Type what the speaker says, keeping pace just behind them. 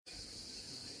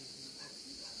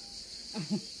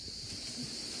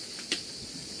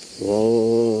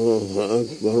الله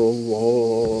أكبر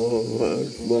الله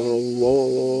أكبر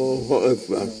الله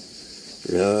أكبر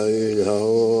لا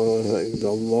إله إلا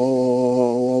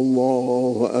الله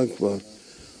والله أكبر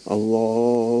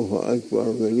الله أكبر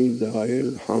ولله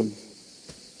الحمد.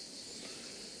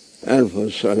 ألف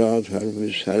الصلاة ألف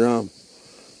السلام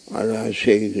على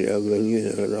سيد الأولين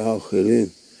والآخرين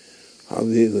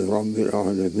حبيب رب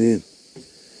العالمين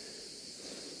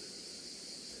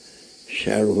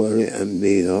سرور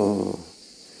الأنبياء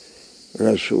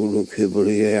رسول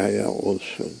كبرياء يا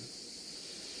أصل.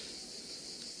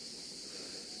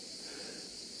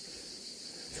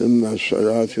 ثم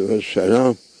الصلاة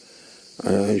والسلام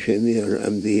على جميع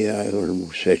الأنبياء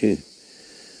والمرسلين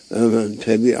ومن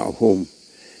تبعهم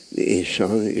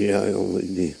بإحسان إلى يوم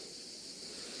الدين.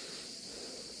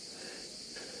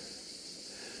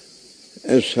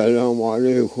 السلام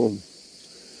عليكم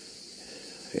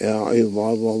يا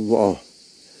عباد الله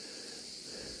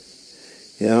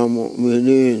يا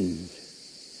مؤمنين.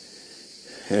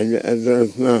 هل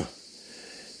أدركنا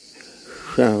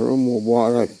شهر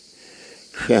مبارك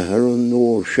شهر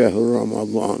النور شهر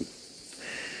رمضان.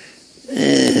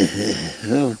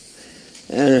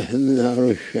 الحمد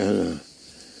لله رشنا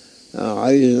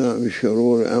أعيذنا من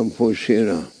شرور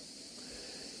أنفسنا.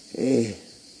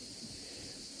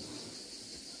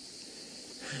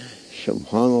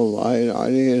 سبحان الله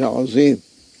العلي العظيم.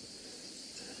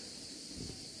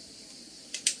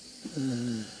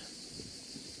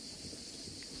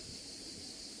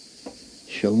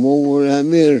 سمو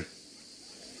الأمير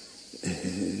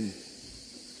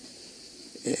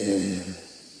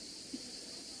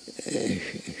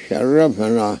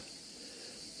شرفنا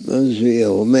منذ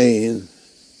يومين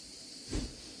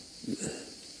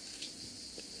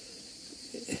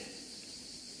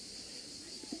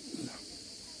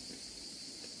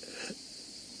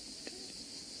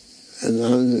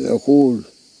أن نقول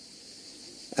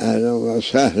أهلا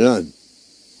وسهلا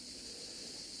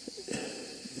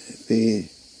بأولاد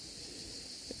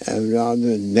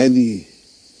النبي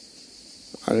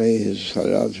عليه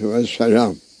الصلاة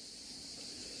والسلام.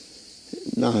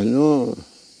 نحن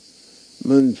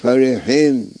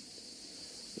منفرحين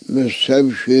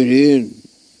مستبشرين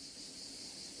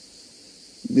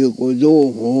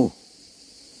بقدومه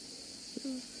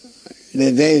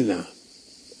لدينا.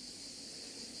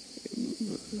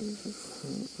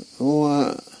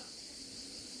 هو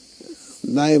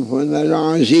ضيفنا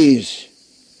العزيز،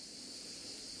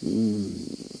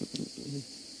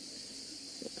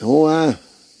 هو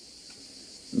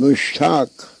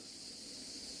مشتاق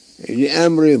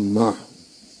لأمر ما،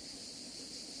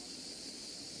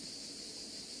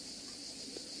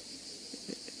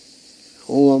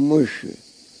 هو مش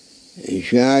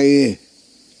جاي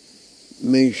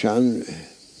مشان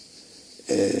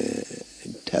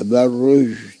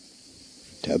تفرج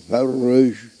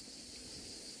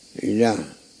لا،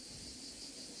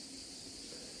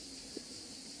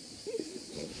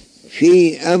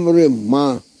 في أمر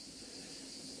ما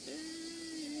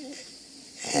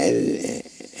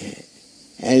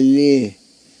اللي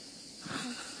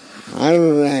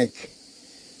حرك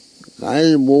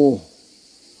قلبه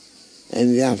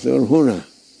أن يحضر هنا.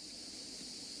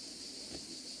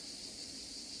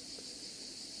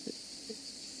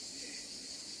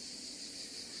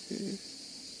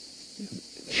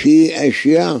 في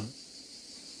أشياء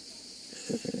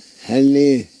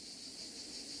اللي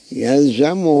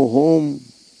يلزمهم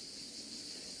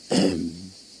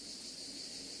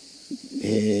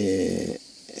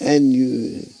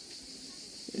أن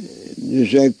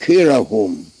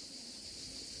نذكرهم،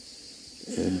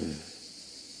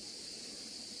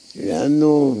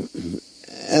 لأنه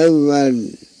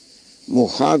أول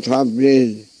مخاطب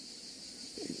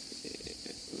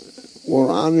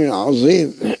للقرآن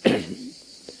العظيم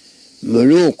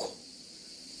ملوك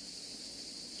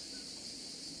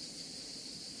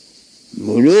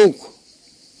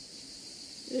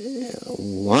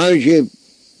واجب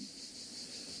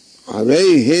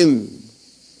عليهم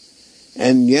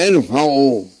أن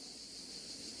يرفعوا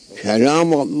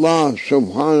كلام الله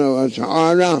سبحانه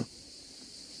وتعالى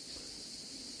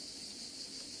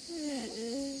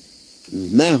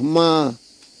مهما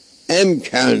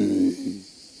أمكن.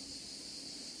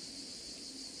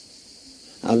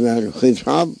 هذا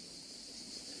الخطاب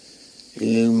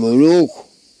للملوك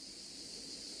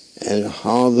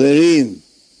الحاضرين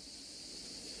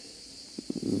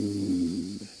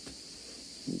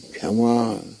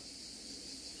كما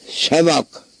سبق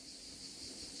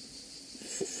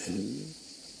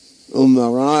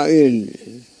أمراء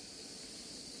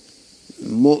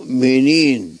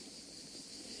المؤمنين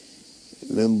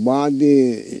من بعد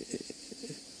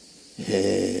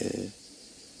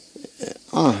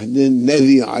عهد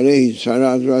النبي عليه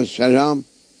الصلاة والسلام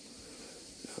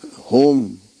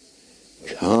هم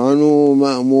كانوا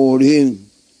مأمورين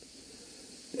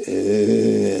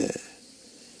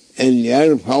أن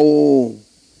يرفعوا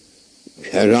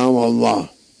كلام الله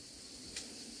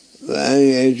وأن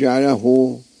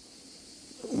يجعله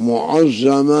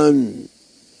معظما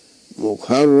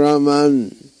مكرما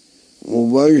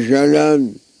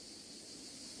مبجلا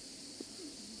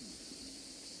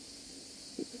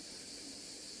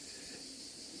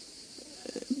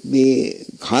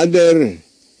بقدر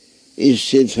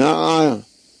استطاعة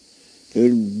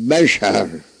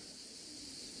البشر.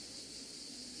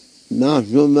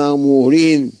 نحن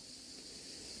مأمورين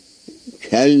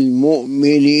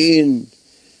كالمؤمنين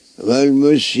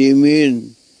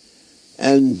والمسلمين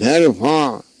أن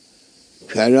نرفع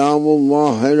كلام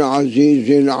الله العزيز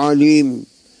العليم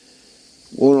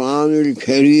القرآن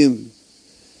الكريم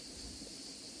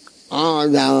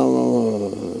أعلى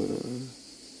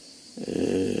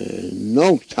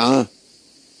نقطة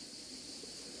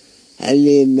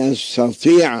اللي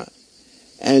نستطيع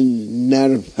أن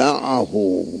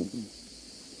نرفعه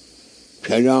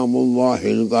كلام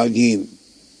الله القديم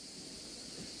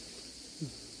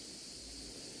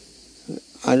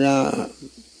على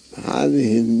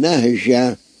هذه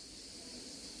النهجة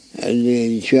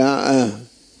اللي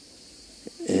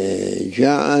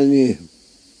جاءني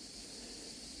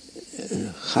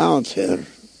خاطر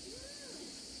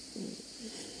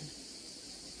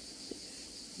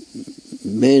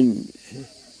من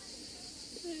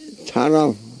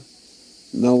طرف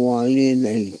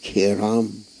موالينا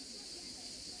الكرام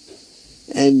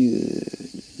أن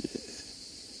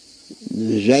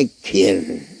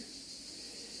نذكر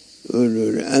أولو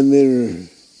الأمر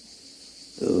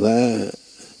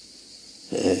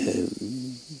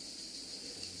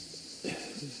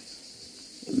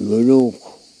وملوك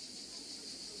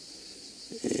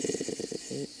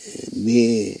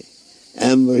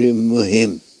بأمر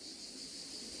مهم،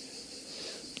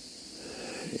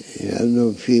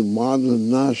 لأنه في بعض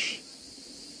الناس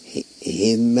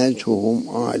همتهم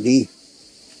عالية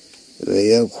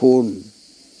ويكون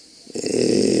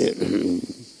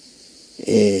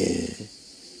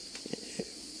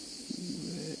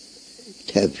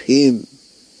تفهيم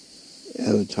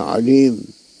أو تعليم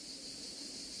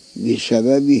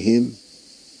بسببهم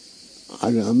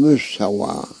على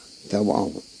مستوى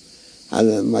تبعهم،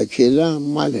 على ما كده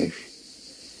معلش.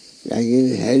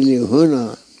 لكن هل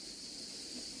هنا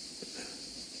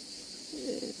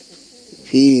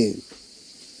في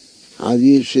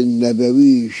حديث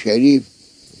النبوي الشريف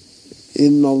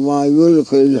إن الله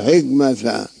يلقي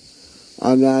الحكمة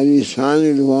على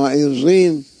لسان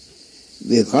الواعظين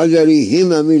بقدر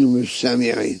همم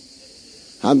المستمعين.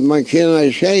 حتى ما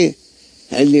كان شيء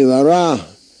اللي وراه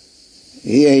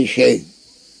هي شيء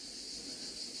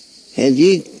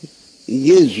هذيك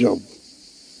يجذب،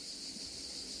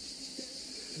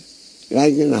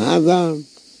 لكن هذا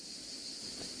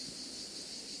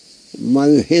ما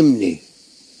يهمني،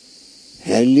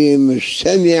 اللي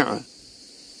مستمع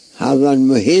هذا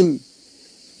المهم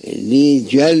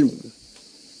لجلب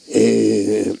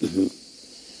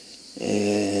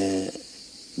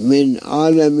من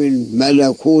عالم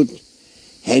الملكوت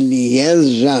اللي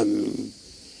يلزم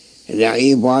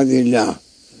لعباد الله.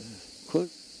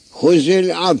 خذ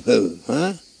العفو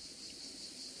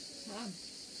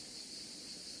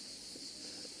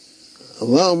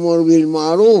وأمر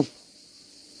بالمعروف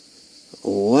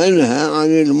وانهى عن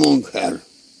المنكر،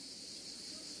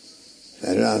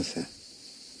 ثلاثة.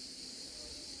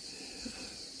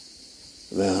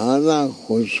 وهذا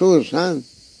خصوصا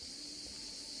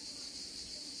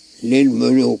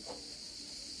للملوك.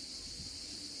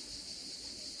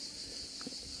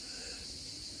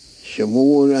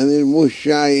 سمو الأمير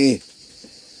المشاي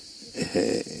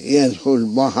يدخل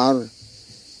البحر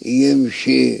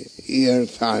يمشي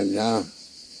يرتعد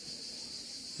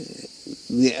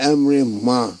بأمر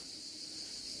ما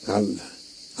قد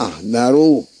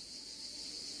أحضروه،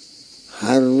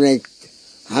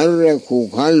 حركوا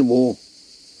قلبه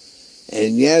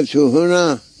أن يأتي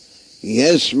هنا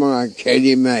يسمع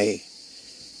كلمة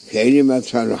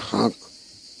الحق.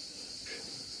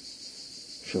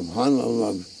 سبحان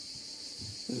الله.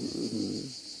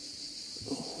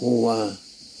 هو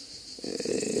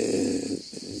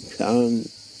كان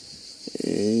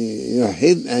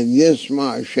يحب أن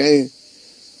يسمع شيء،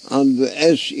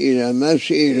 عنده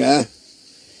مسئلة،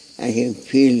 لكن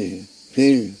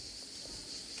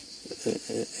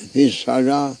في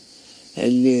الصلاة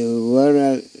اللي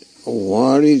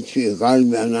وارد في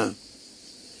قلبنا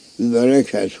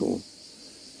ببركته.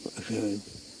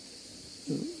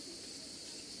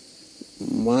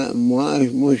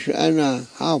 مش أنا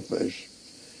حافظ،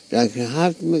 لكن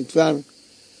هات مقدار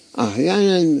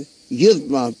أحيانا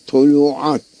يطلع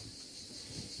طلوعات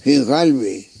في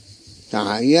قلبي.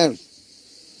 تحيرت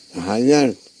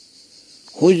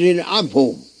خذ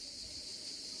العفو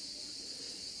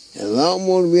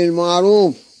وأمر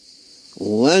بالمعروف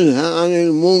وانهى عن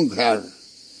المنكر.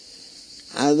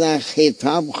 هذا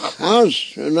خطاب خاص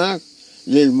هناك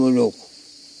للملوك.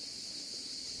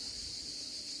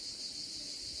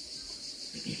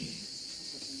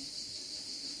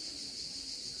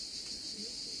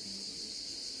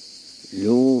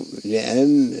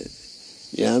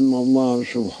 لأن الله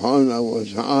سبحانه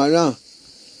وتعالى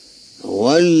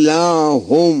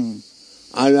ولاهم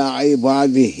على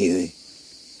عباده.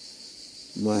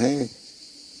 ما هيك؟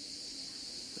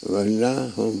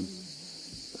 ولاهم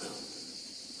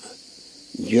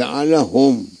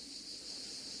جعلهم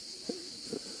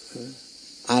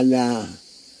على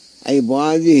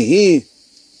عباده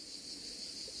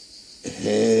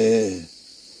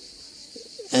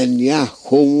أن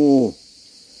يحكموا.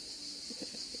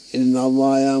 إن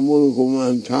الله يأمركم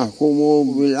أن تحكموا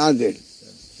بالعدل.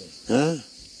 ها؟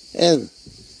 إيه؟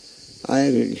 هاي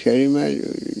الكلمة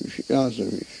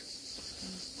لازم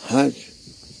هات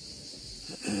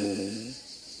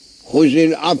خذ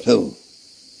العفو.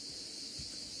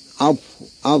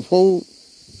 عفو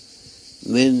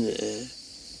من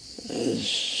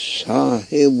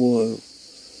صاحب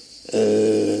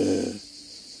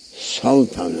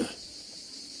سلطنة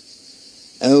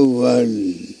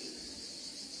أول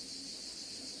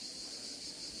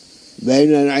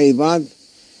بين العباد.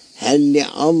 هل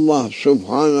الله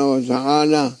سبحانه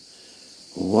وتعالى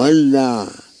ولى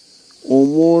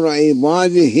أمور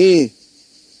عباده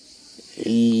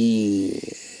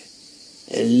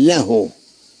له.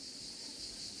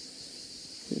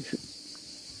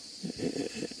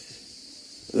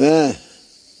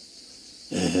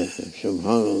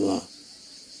 سبحان الله.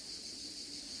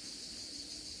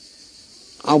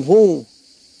 عفو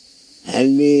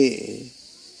اللي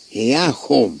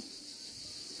يحكم،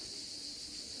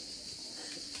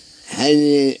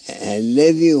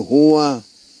 الذي هو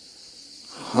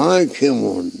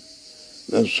حاكم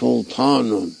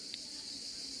وسلطان.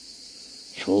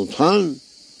 سلطان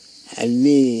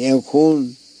اللي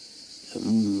يكون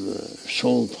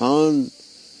سلطان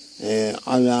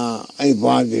على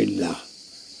عباد الله،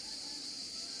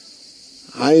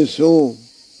 حيث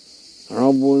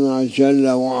ربنا جل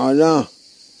وعلا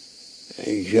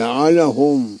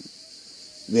جعلهم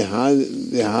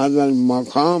بهذا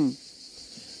المقام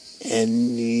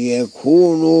أن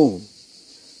يكونوا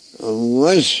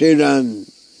ممثلا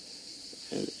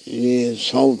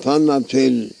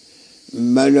لسلطنة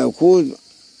الملكوت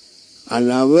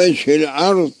على وجه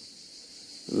الأرض،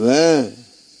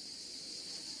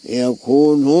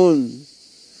 ويكونون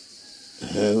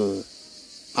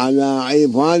على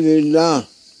عباد الله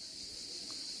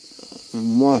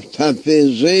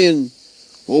محتفظين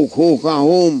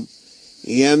حقوقهم،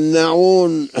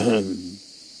 يمنعون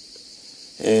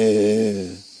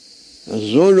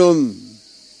الظلم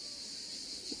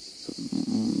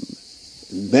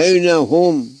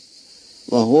بينهم،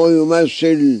 وهو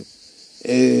يمثل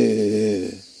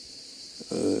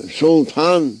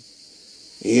سلطان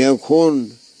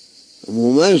يكون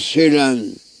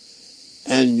ممثلا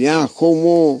أن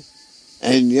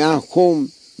يحكم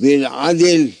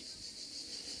بالعدل.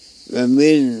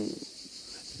 ومن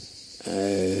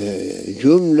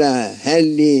جملة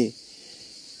اللي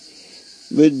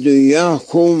بده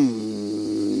يحكم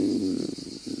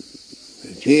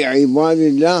في عباد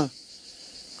الله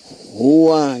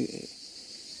هو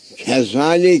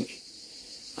كذلك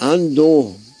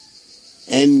عنده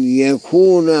أن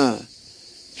يكون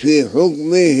في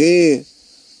حكمه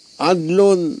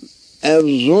عدل أو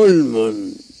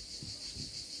ظلم.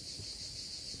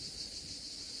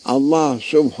 الله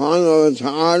سبحانه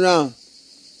وتعالى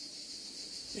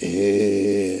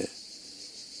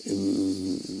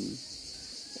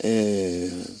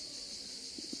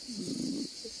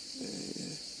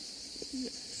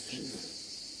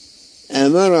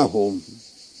أمرهم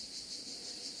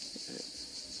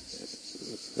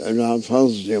فلا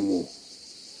تظلموا.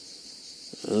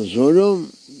 الظلم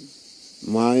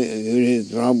ما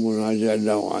يريد ربنا جل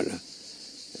وعلا،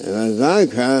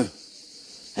 وذاك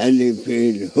اللي في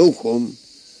الحكم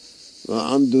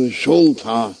وعنده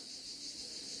سلطة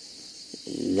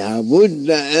لابد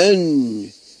أن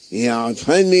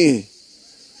يعتني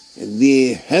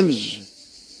بحفظ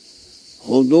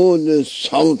حدود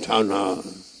السلطنة.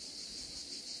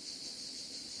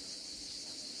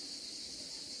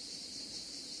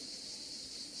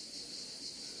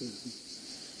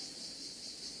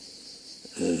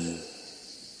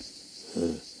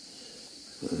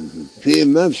 في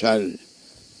مثل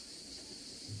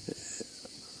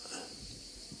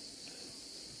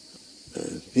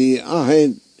في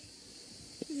عهد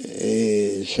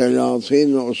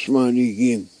سلاطين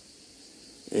العثمانيين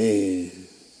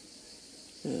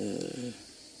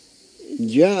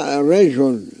جاء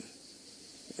رجل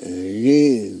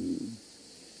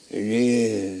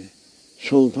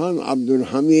لسلطان عبد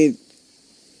الحميد،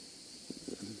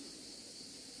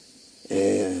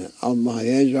 الله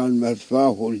يجعل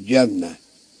مثواه الجنة،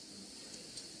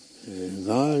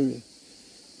 قال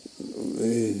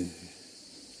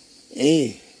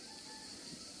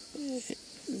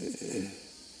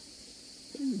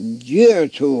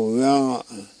جئت يا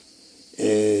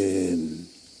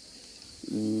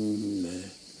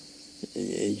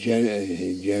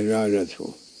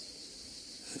جلالته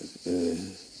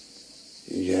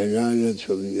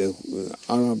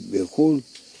العرب بيقول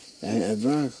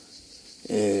ذاك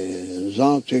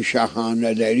ذات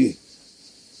شاهانه داری،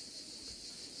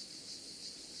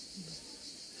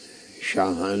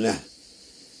 شاهانه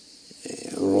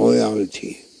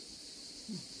رويالتي.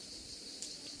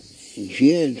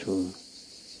 جئت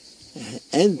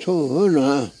أنتم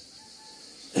هنا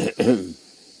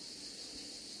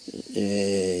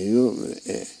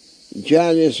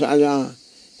جالس على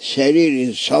سرير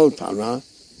السلطنة،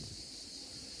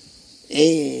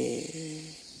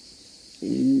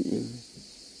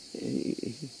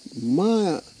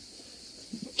 ما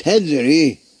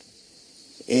تدري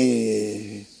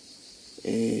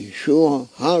شو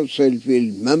حاصل في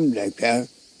المملكة،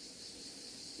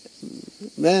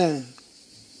 ما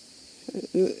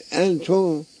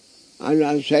أنتم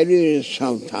على سرير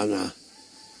السلطنة.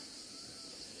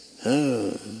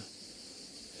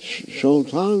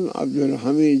 سلطان عبد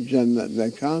الحميد جنة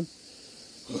ذكر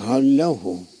قال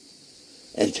له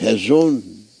أتظن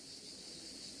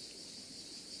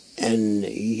أن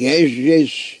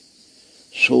يجلس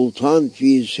سلطان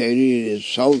في سرير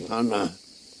السلطنة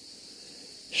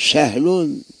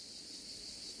سهل؟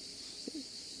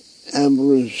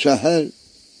 أمر سهل؟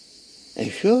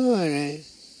 شو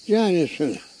جالس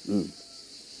هنا.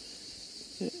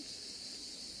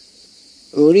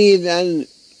 أريد أن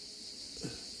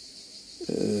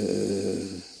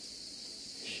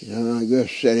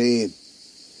أقصرين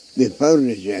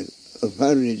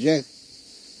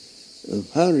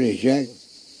أفرجك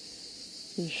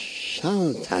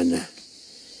سلطنة.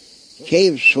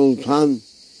 كيف سلطان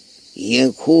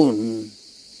يكون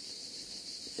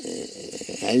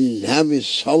الهب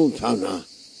السلطنة؟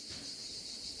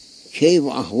 كيف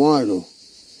أحواله؟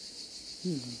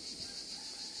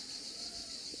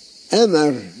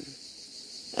 أمر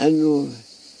أنه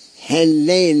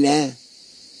هالليلة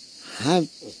حط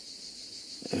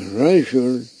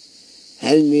الرجل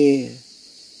اللي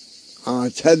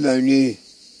اعتبني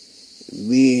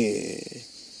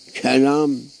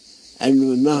بكلام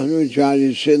أنه نحن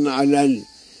جالسين على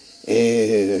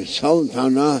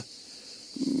السلطنة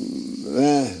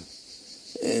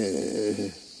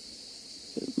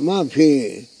ما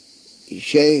في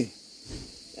شيء،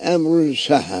 أمر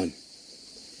سهل.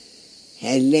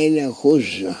 الليلة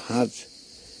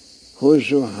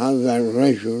خذوا هذا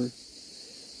الرجل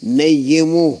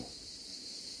نيموه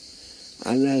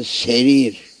على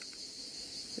السرير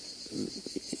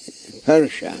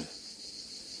فرشة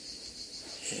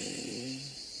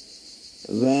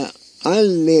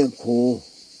وعلقوا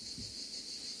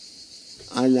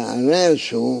على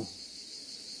رأسه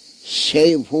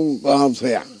سيف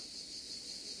قاطع،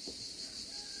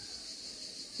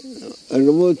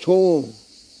 اربطوه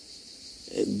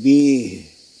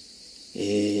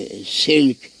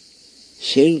بسلك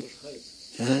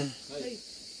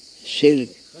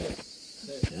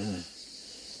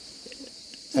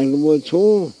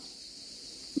اربطوه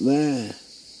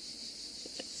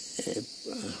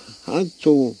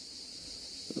وحطوا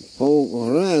فوق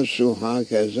رأسه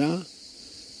هكذا.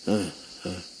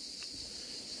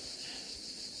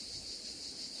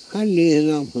 خليه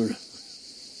ينام هنا.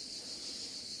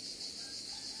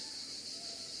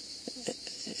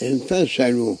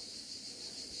 انفصلوا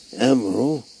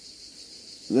أمره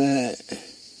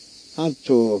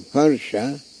وحطوا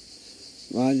فرشة،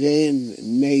 بعدين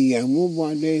نيموا،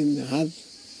 بعدين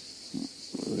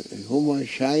هو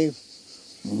شايف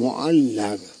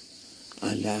معلق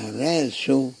على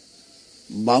رأسه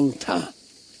بلطة،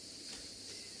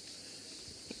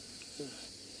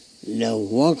 لو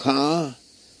وقع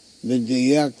بده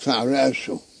يقطع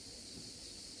رأسه.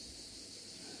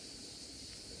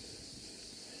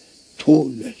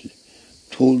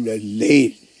 طول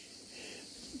الليل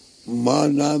ما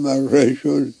نام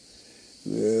الرجل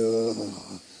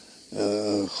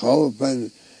خوفا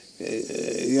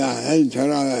يا هل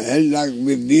ترى هل لك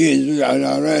بدي ينزل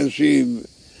على رأسي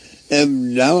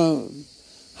لا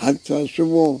حتى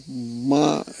الصبح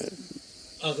ما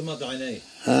أغمض عينيه.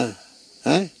 ها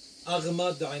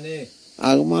أغمض عينيه.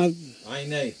 أغمض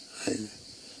عينيه.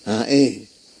 إيه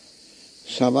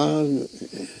صباح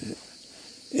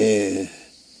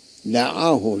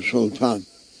دعاه سلطان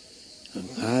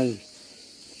قال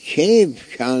كيف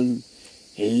كان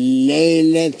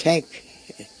ليلتك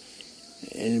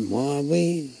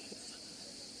الماضي؟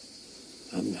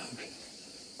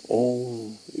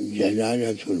 أوه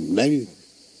جلالة الملك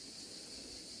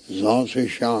ذات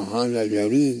şahane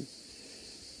leri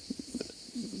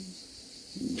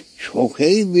çok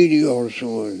iyi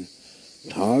biliyorsunuz.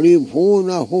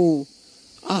 Tarifunehu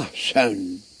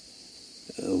ahsen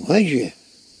vece.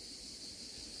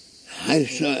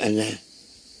 حيث أنا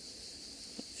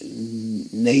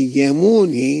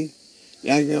نيموني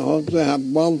لكن حطها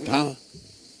ببلطة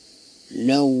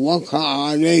لو وقع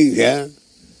عليها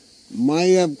ما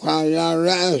يبقى لا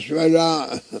رأس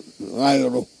ولا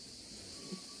غيره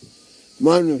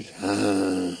ما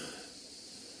نفهم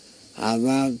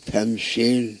هذا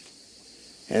تمثيل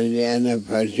اللي أنا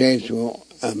فرجيته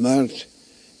أمرت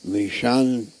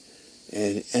مشان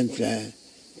أنت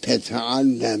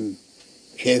تتعلم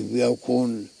كيف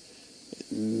يكون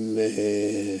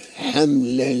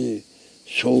حمل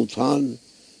السلطان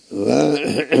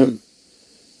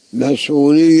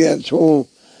ومسؤوليته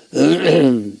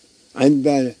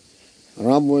عند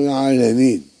رب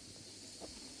العالمين.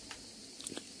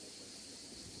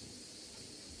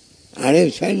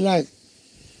 عرفت لك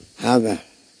هذا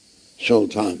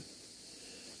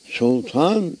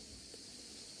سلطان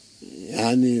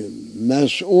يعني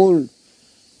مسؤول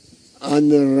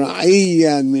عن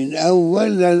الرعية من أول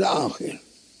للآخر.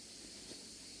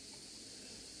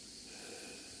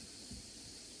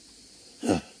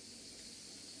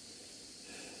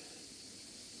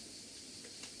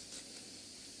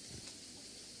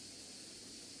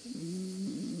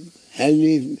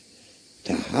 اللي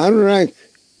تحرك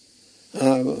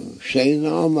سيدنا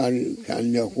عمر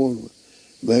كان يقول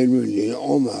ويل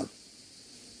لعمر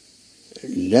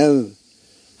لو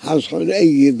حصل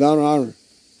أي ضرر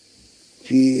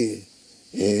في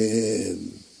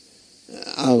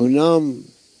أغنام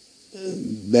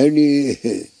بني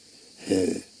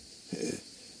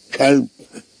كلب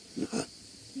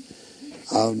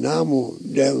أغنامه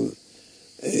لو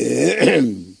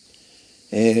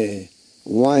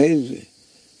واحد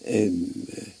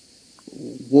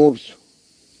قرص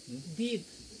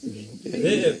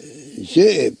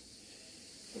ذئب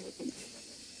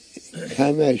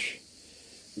خمش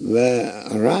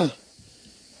وراح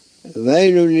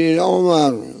ويل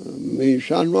للعمر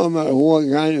مشان عمر هو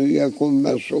كان يكون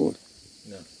مسؤول.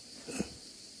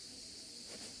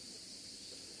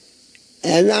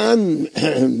 الآن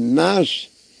الناس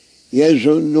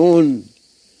يظنون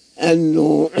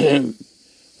أنه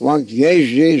وقت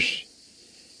يجلس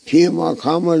في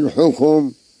مقام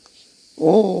الحكم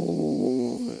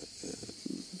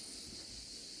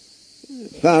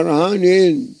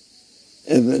فرحانين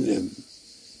ابنهم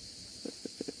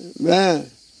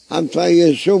حتى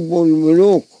يسبوا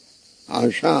الملوك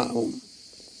عشاءهم.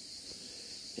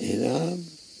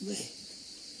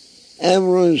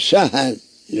 أمر سهل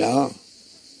لا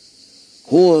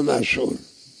هو مسؤول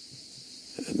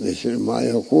مثل ما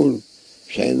يقول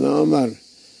سيدنا عمر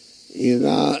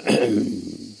إذا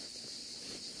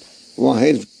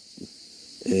واحد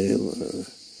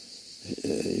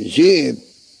ذئب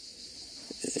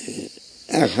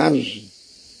أخذ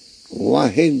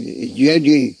واحد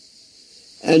جدي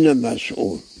أنا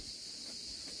مسؤول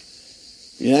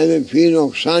لأن في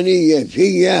نقصانية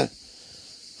فيا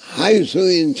حيث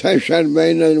انتشر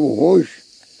بين الوحوش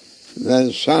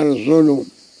وصار ظلم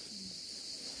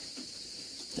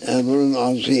أمر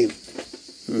عظيم.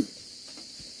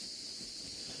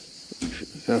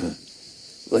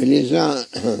 ولذا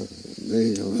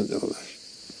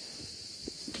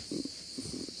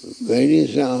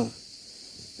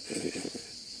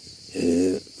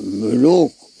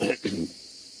ملوك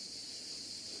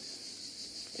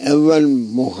أول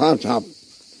مخاطب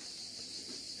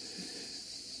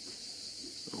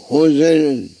خذ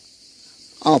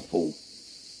العفو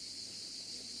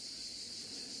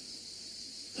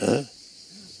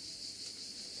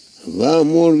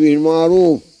وأمر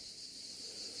بالمعروف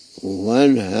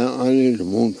وانهى عن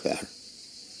المنكر.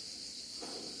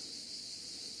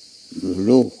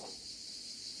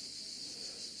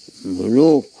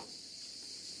 ملوك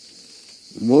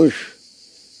مش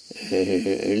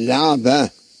لعبة.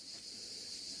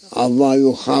 الله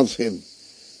يخاطب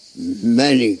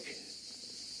ملك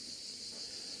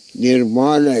دير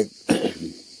بالك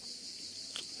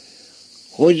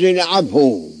خذ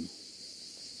العفو.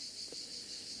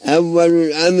 أول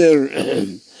الأمر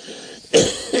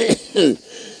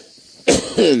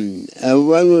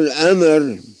أول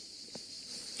الأمر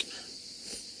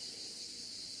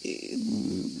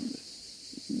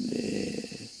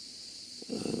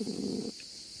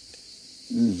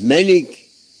ملك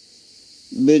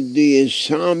بده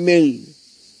يستعمل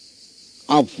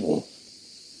عفو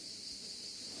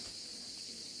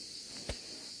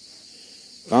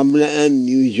قبل أن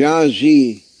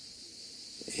يجازي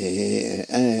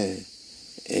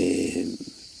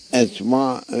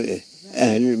أتباع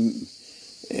أهل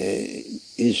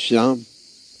الإسلام.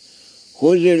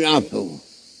 خذ العفو،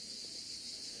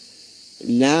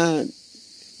 لا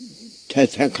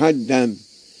تتقدم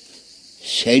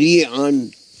سريعا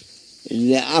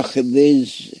لأخذ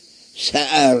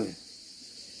سأر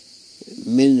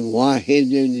من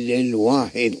واحد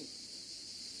للواحد،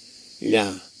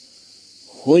 لا،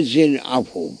 خذ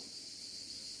العفو.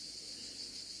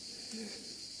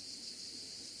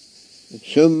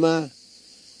 ثم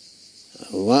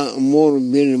وأمر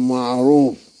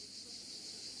بالمعروف،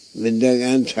 بدك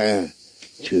أنت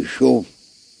تشوف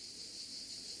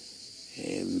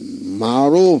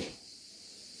معروف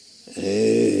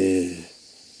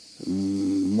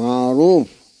معروف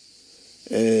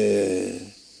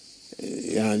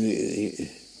يعني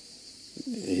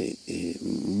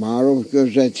معروف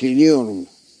gözetiliyor.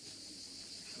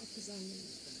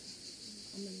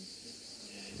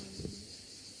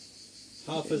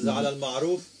 حافظ على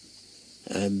المعروف.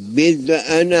 بدي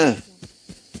أنا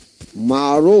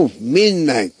معروف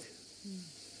منك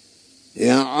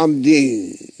يا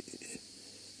عبدي،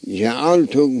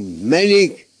 جعلتك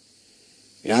ملك،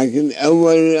 لكن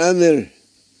أول الأمر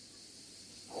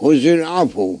خذ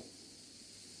العفو،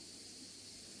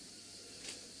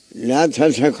 لا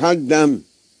تتقدم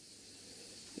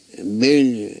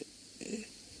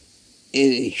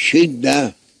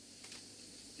بالشدة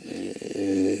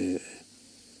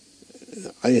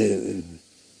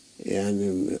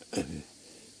يعني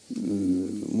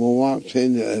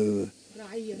مواطن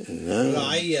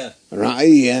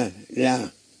رعية لا.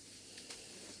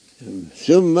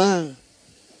 ثم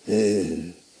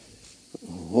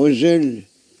خذ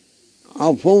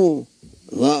العفو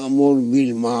وأمر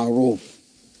بالمعروف،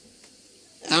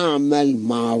 أعمل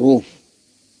معروف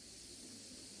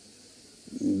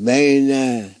بين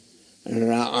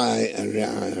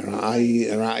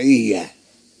رعية.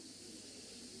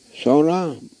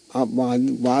 صورة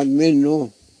بعد منه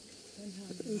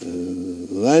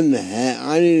وانهى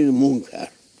عن المنكر.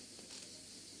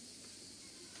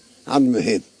 عبد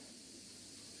مهم،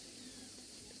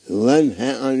 وانهى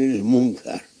عن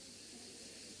المنكر.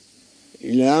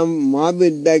 لا، ما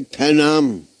بدك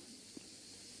تنام،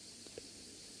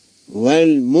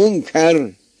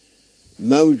 والمنكر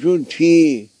موجود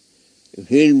في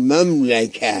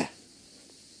المملكة.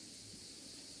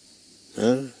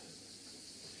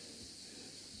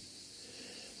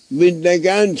 بدك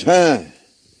أنت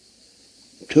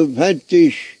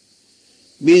تفتش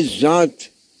بالذات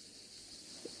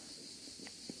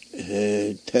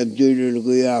تبديل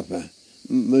القيافة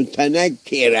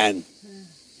متنكرا.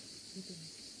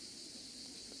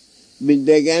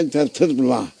 بدك أنت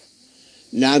تطلع،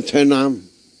 لا تنام،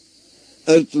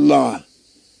 اطلع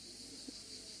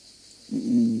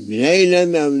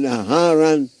ليلا أو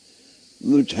نهارا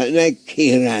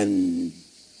متنكرا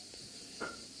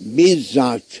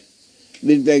بالذات.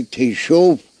 بدك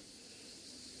تشوف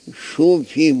شو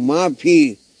في ما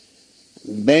في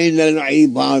بين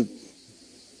العباد.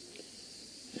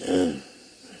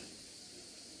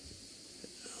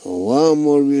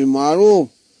 وامر بالمعروف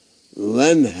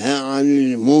وانهى عن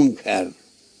المنكر.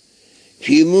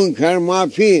 في منكر ما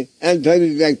في، انت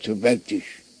بدك تفتش،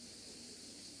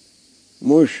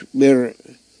 مش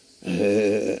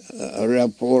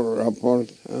رابورت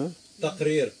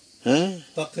تقرير.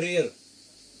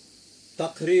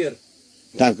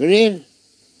 تقرير.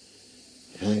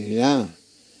 لا،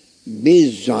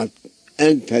 بالذات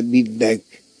أنت بدك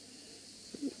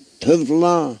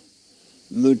تطلع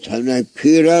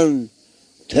متنكرا،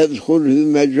 تدخل في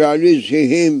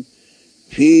مجالسهم،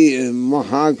 في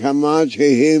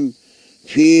محاكماتهم،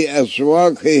 في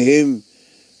أسواقهم،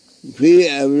 في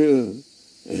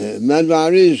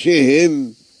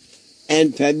مدارسهم.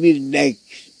 أنت بدك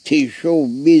تشوف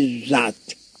بالذات.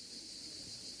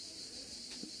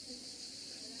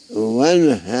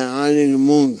 وانهى عن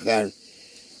المنكر.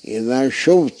 إذا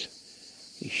شفت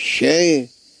شيء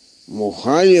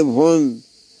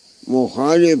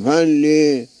مخالفا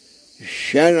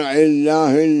لشرع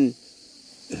الله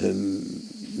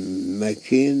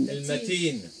المتين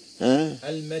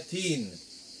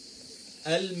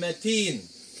المتين.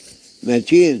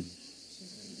 متين.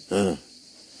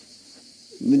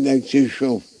 بدك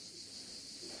تشوف.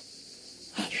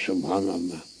 سبحان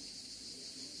الله.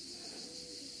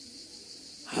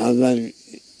 هذا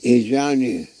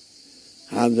إجاني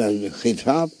هذا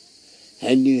الخطاب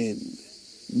اللي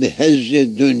بهز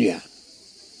الدنيا.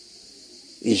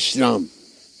 إسلام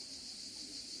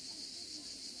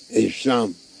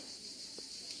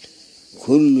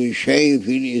كل شيء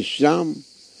في الإسلام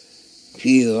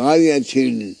في غاية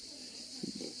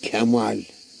الكمال.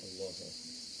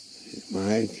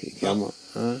 ما هيك كمال؟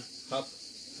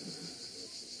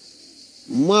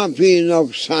 ما في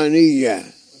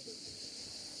نقصانية،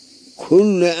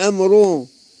 كل أمره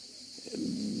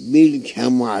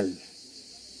بالكمال.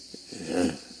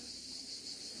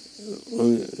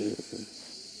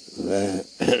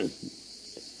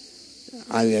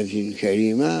 آية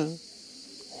الكريمة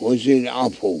خذ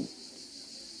العفو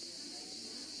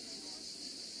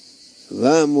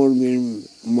وأمر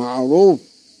بالمعروف.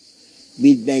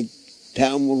 بدك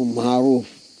تأمر معروف.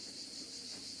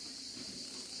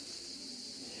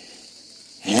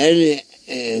 هل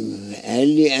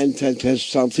أنت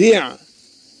تستطيع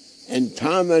أن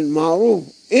تعمل معروف؟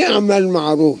 اعمل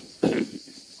معروف.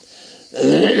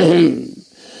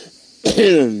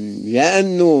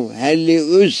 لأنه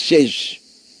اللي أسس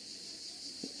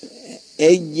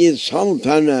أي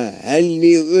سلطنة،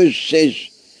 اللي أسس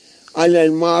على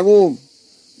المعروف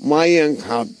ما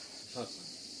ينقض.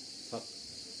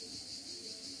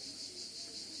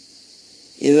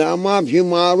 إذا ما في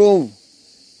معروف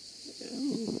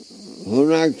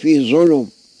هناك في ظلم.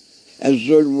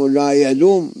 الظلم لا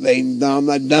يدوم وإن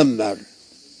دام دمر.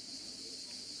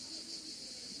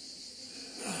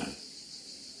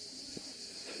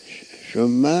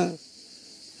 ثم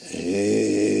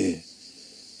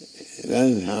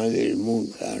ننهى عن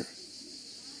المنكر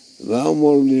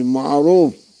وأمر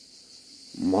بالمعروف.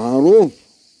 معروف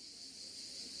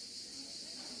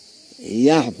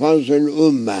يحفظ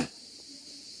الأمة.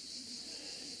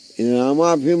 إذا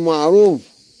ما في معروف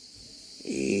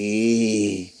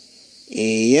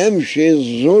يمشي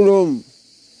الظلم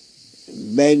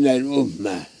بين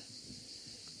الأمة.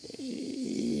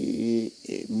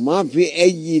 ما في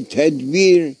أي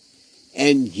تدبير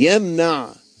أن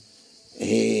يمنع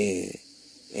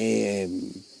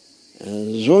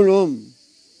ظلم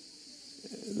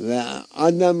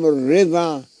وعدم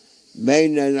الرضا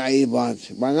بين العباد.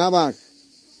 بقى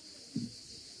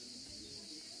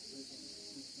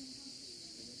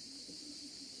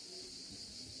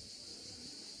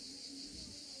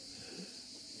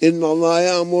إن الله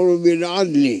يأمر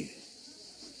بالعدل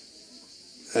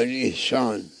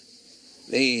والإحسان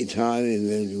وإيتاء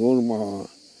ذي القربى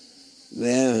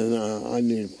وينهى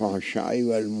عن الفحشاء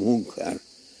والمنكر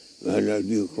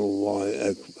ولذكر الله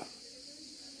أكبر.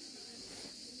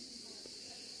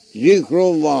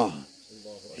 ذكر الله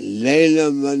ليلا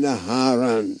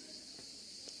ونهارا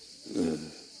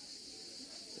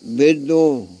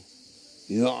بده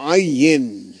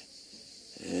يعين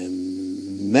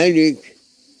ملك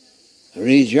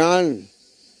رجال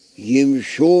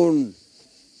يمشون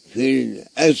في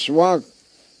الأسواق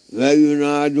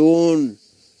وينادون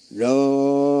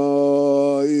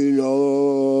لا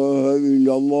إله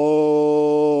إلا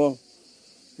الله،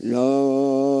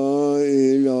 لا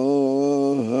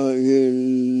إله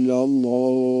إلا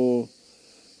الله،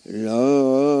 لا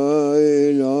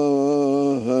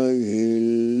إله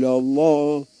إلا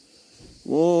الله،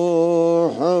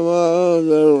 محمد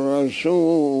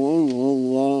رسول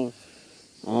الله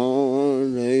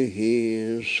عليه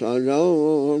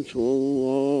صلاة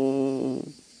الله.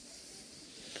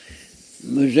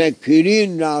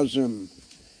 مذكرين لازم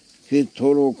في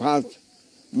الطرقات،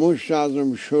 مش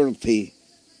لازم شرطي.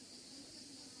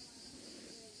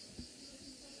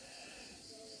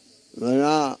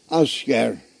 ولا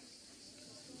عسكر.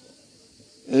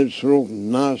 اترك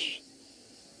الناس،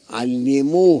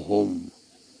 علموهم،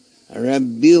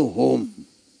 ربيهم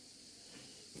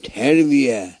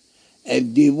تربية،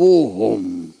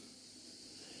 أدبوهم.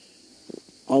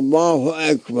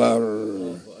 الله أكبر.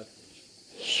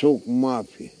 سوق ما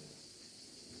في.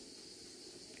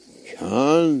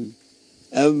 كان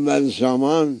أول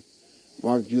زمان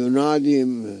وقت ينادي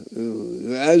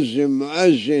يؤذن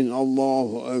مؤذن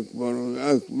الله أكبر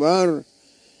أكبر،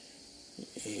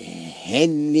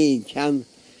 هني كان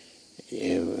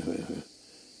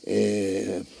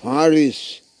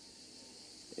فارس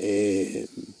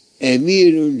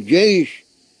أمير الجيش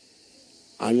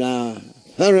على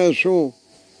فرسه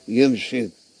يمسك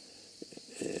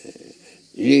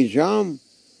لجام،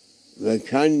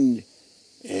 وكان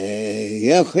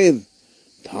يخذ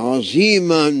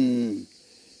تعظيما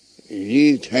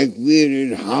لتكبير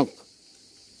الحق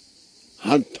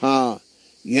حتى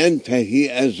ينتهي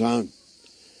أذان.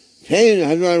 فين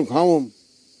هذول القوم؟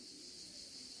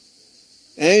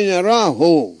 أين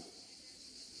راهوا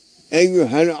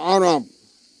أيها العرب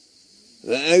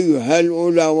وأيها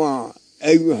العلماء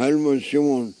أيها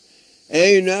المسلمون؟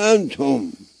 أين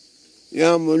أنتم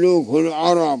يا ملوك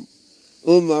العرب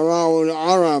أمراء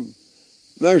العرب؟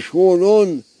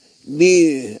 مشغولون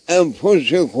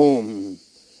بأنفسكم،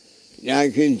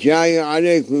 لكن جاي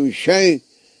عليكم شيء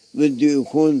بده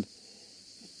يكون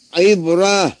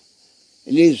عبرة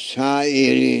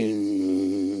للسائرين.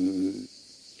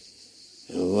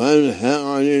 وانهى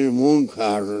عن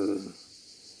المنكر،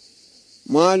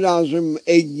 ما لازم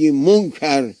أي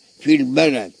منكر في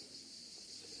البلد.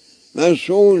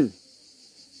 مسؤول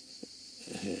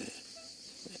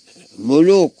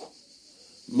ملوك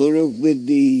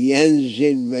بدي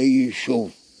ينزل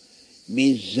ويشوف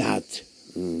بالذات.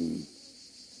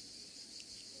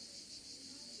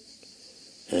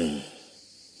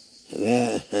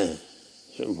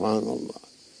 سبحان الله.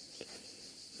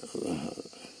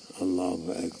 الله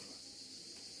أكبر.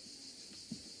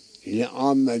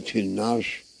 لعامة الناس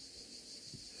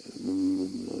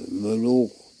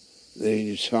ملوك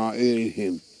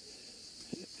لسائرهم،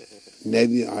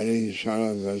 النبي عليه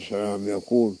الصلاة والسلام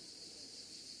يقول: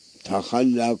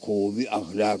 تخلقوا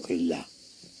بأخلاق الله.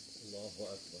 الله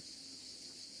أكبر.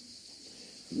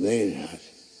 غير هذا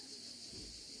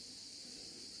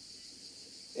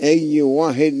أي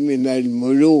واحد من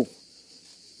الملوك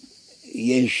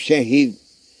يجتهد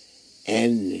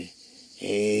أن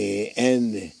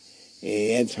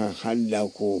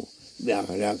يتخلقوا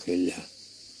بأخلاق الله.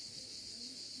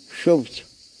 شفت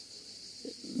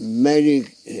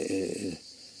ملك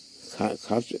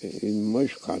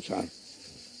مش قطر،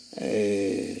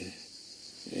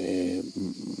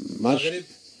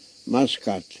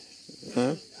 مسقط،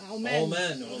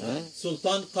 عمان.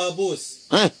 سلطان قابوس.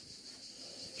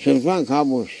 سلطان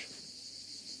قابوس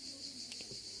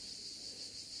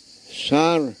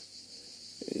صار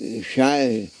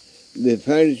شايف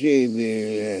بفرجي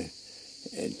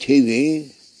بالتي في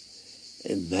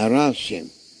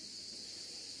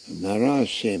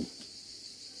مراسم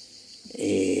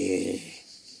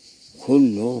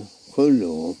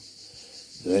كله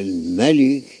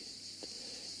الملك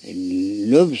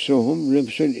لبسهم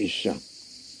لبس الإسلام.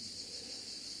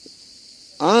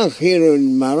 آخر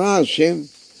المراسم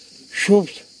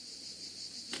شفت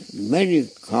ملك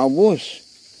قابوس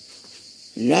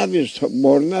لابس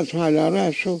برنت على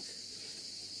رأسه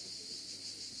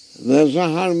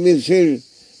وظهر مثل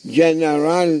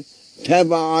جنرال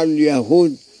تبع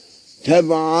اليهود،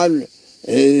 تبع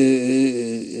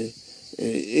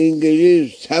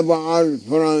الإنجليز، تبع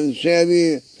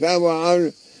الفرنساوي، تبع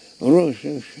الروس.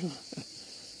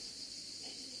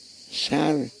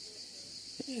 صار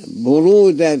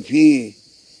برودة في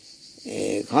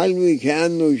قلبي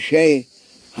كأنه شيء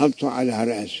حطه على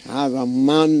رأس. هذا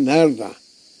ما نرضى.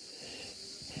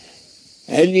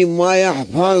 اللي ما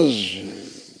يحفظ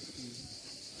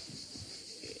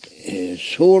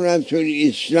سورة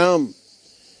الإسلام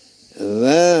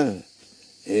وزي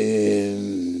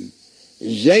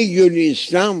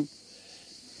الإسلام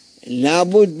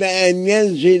لابد أن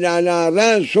ينزل على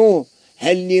رأسه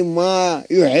اللي ما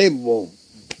يحبه.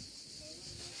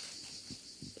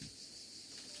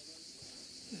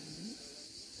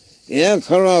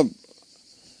 يقرب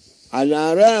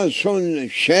على رأس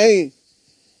شيء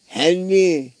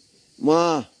اللي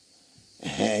ما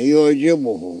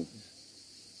يعجبه.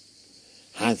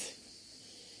 هذا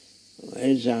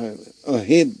وإذا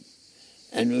أحب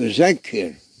أن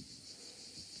أذكر: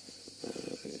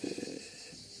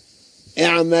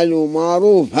 اعملوا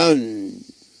معروفا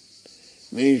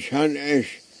من شان إيش؟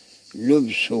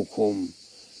 لبسكم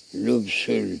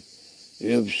لبس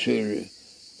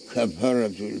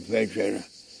كفرة الفجرة.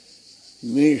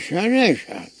 من شان إيش؟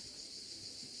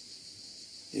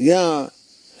 يا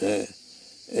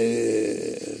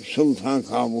سلطان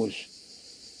قابوس،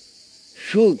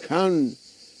 شو كان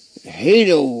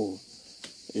حلو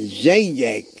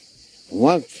زيك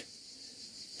وقت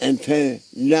أنت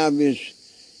لابس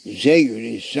زي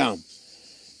الإسلام،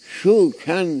 شو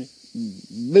كان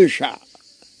بشع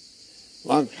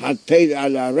وقت حطيت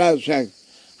على رأسك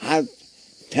حط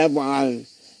تبع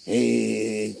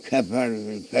كفر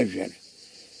الفجر.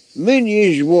 من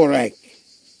يجبرك؟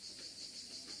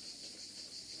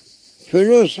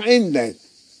 فلوس عندك،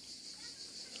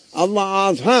 الله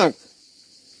أعطاك،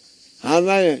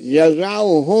 هذا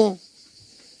جزاؤه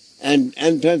أن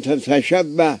أنت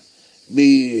تتشبه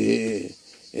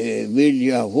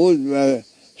باليهود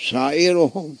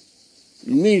وصائرهم.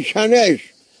 من شان إيش؟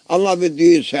 الله بده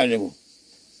يسلمه،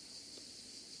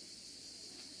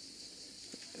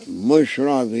 مش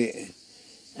راضي.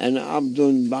 أنا عبد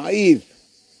ضعيف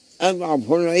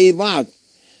أضعف العباد،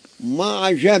 ما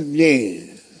عجبني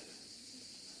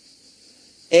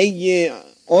أي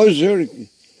عذر،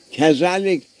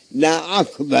 كذلك لا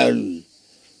أقبل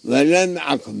ولن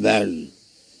أقبل.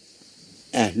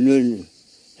 أهل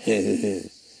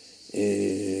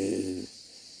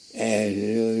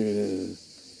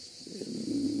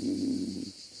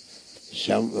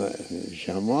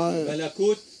شمال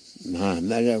ملكوت مع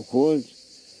ملكوت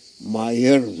ما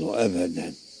يرضوا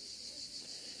أبدا،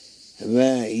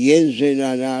 وينزل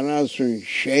على رأس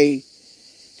الشيء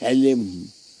اللي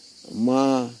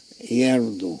ما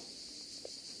يرضوا.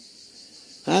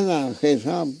 هذا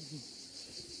خطاب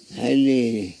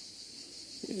اللي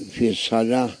في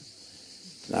الصلاة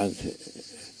قد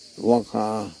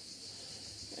أوقع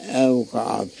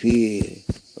في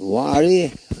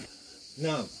وعري.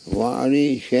 نعم.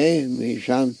 وعري شيء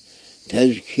مشان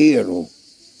تذكيره،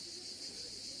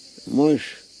 مش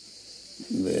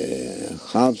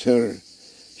بخاطر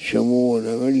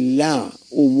شموله، لا،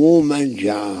 عموما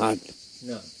جاءت.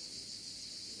 نعم.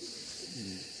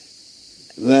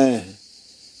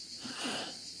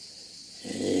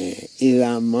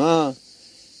 وإذا ما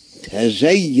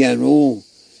تزينوا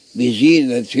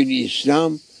بزينة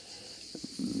الإسلام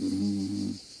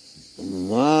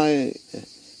ما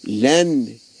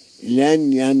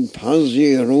لن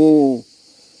ينتظروا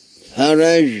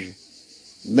فرج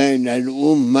بين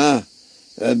الأمة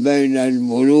وبين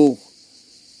الملوك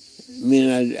من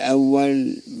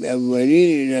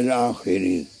الأولين إلى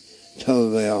الآخرين.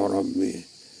 توبة يا ربي،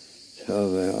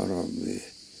 توبة يا ربي،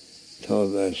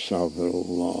 توبة، استغفر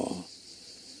الله،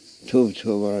 تبت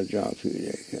ورجعت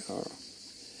إليك يا رب،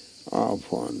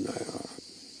 اعف عنا يا رب،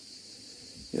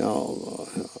 يا الله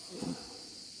يا الله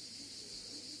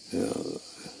يا الله.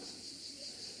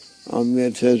 عم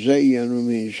يتزينوا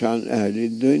من شان أهل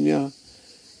الدنيا،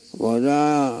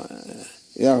 ولا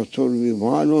يخطر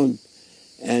ببال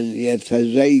أن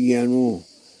يتزينوا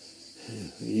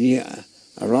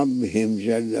لربهم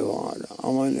جل وعلا.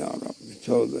 أمان يا رب،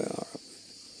 توبة يا رب،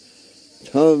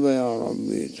 توبة يا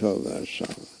ربي، توبة.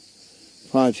 الصلاة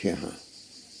فاتحة.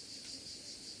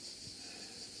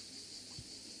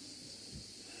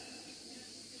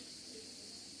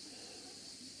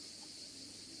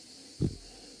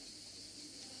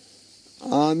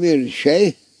 آمر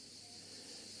شيء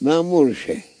مأمور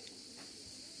شيء.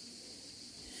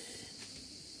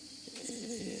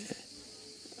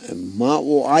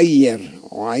 ما أعير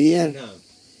نعم.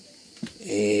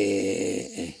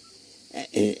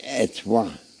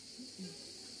 أتبع.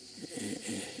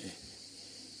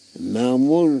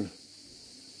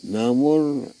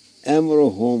 مأمور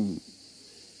أمرهم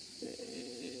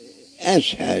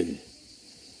أسهل.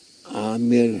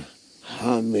 عامل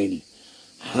حامل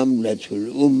حملة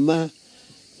الأمة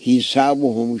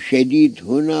حسابهم شديد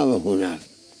هنا وهناك.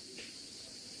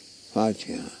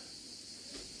 فاتحة.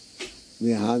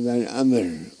 بهذا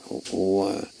الأمر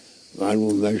هو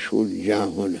قالوا مشهود جاء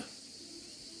هنا.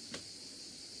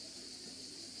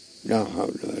 لا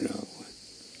حول ولا قوة.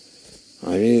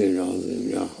 علي العظيم،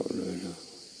 لا حول ولا قوة.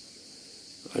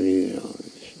 علي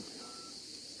العظيم.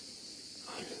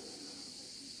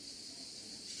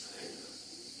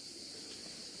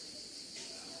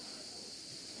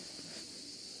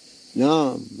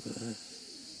 نعم،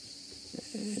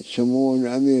 سمو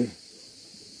الأمير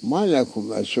ما لكم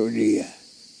مسؤولية،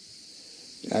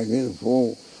 لكن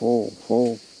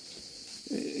فوق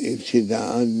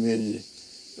ابتداء من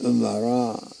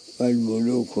الأمراء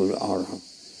والملوك العرب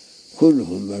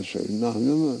كلهم مسؤول.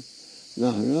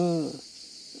 نحن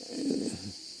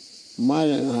ما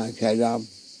لنا كلام،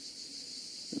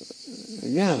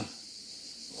 لا،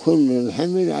 كل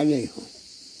الحمل عليهم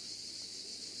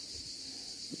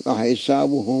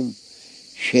وحسابهم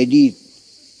شديد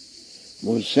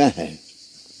مسهل.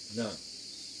 نعم.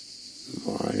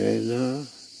 وعلينا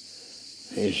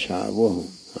حسابهم.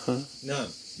 نعم.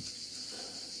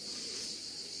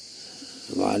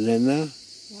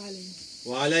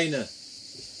 وعلينا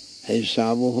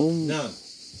حسابهم. نعم.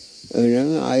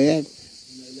 إنما آيات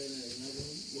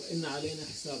وإن علينا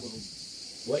حسابهم.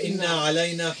 وإن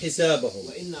علينا حسابهم.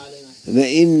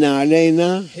 وإن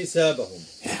علينا حسابهم.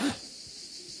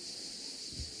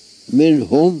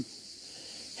 منهم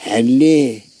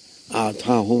اللي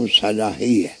أعطاهم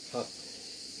صلاحية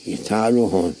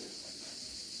يتعالوهم.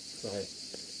 صحيح.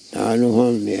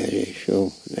 تعالوهم يعني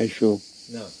نشوف.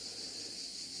 نعم.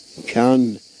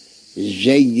 كان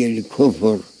زي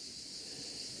الكفار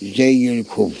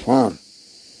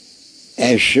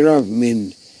أشرف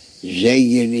من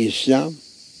زي الإسلام.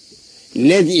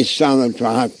 الذي استعملت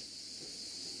هذا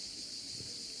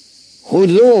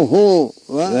خذوه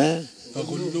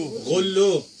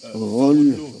غلوه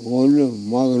غلوه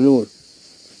مغلول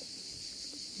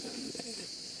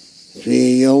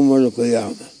في يوم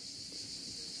القيامة.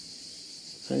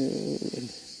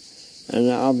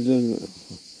 أنا عبد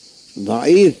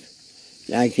ضعيف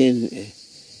لكن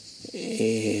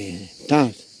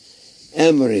تحت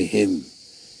أمرهم،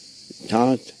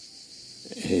 تحت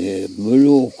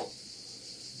ملوك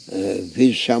في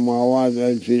السماوات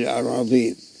وفي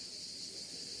الأراضين،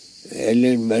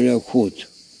 الملكوت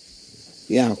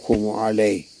يحكم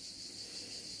عليه،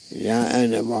 لا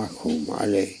أنا محكوم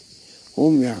عليه،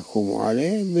 هم يحكموا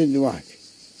عليه بالوحي.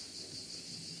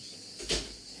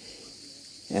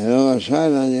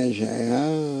 وصار أن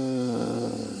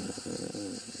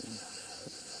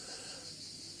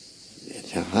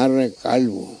يتحرك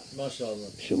قلبه. ما شاء الله.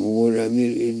 سمو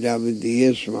الأمير إلا بدي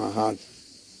يسمع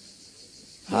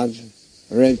هذا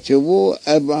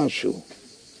رتبوا أبعثوا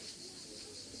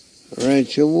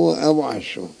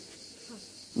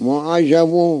ما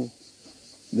عجبوا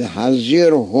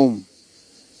بحذرهم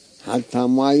حتى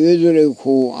ما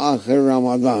يدركوا آخر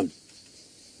رمضان.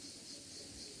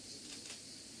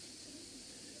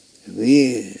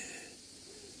 في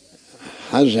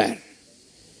حذر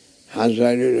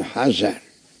الحذر،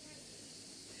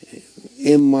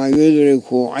 إما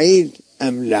يدركوا عيد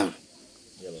أم لا.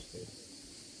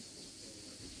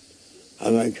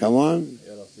 هذا كمان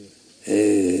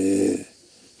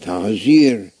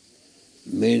تحذير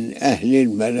من أهل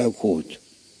الملكوت.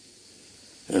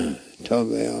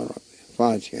 توبة يا رب.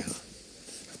 فاتحة.